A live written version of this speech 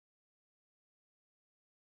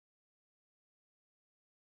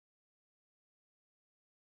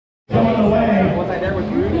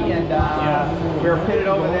get it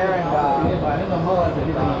over there and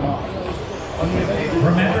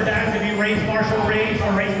remember, guys, if you race martial race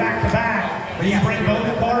or race back to back, you bring both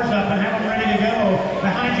cars up and have them ready to go.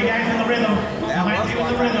 Behind you guys in the rhythm. Behind you in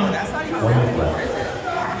the rhythm. That's not even right.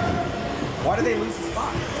 Why do they lose the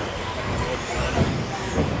spot?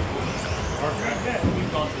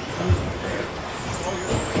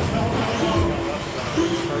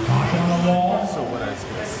 So what I was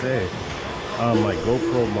going to say, on my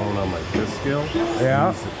GoPro mount on my disc scale, I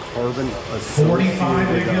use the carbon 45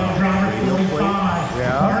 to go, driver 45.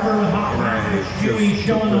 Carver with hot graphics, Chewy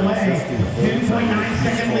showing the way.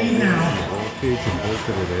 2.9-second lead now. And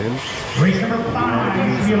bolted it in. Race number 5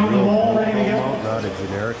 needs to be on the wall, ready to go. Not a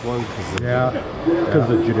generic one, because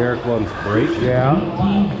the generic ones break. And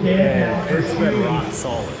it's been rock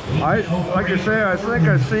solid. Like I say, I think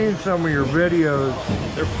I've seen some of your videos.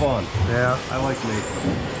 They're fun. Yeah. I like making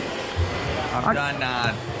them. I've done,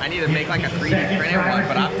 I need to make like a 3D printed one,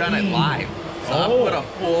 but I've done it live. So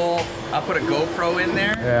I'll put a GoPro in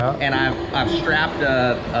there, and I've strapped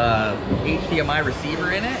a HDMI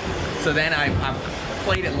receiver in it. So then I've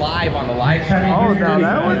played it live on the live stream. Oh, now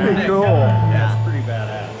that would be cool. Yeah. That's pretty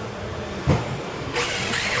badass.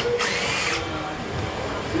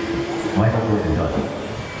 Michael Wilson done.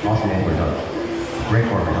 Austin Angler done. Ray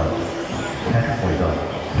Farmer done. Patrick Boy done.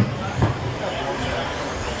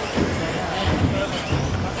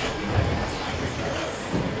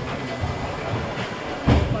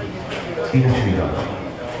 Steven Tree done.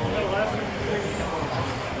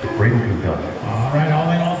 Braden Coop done.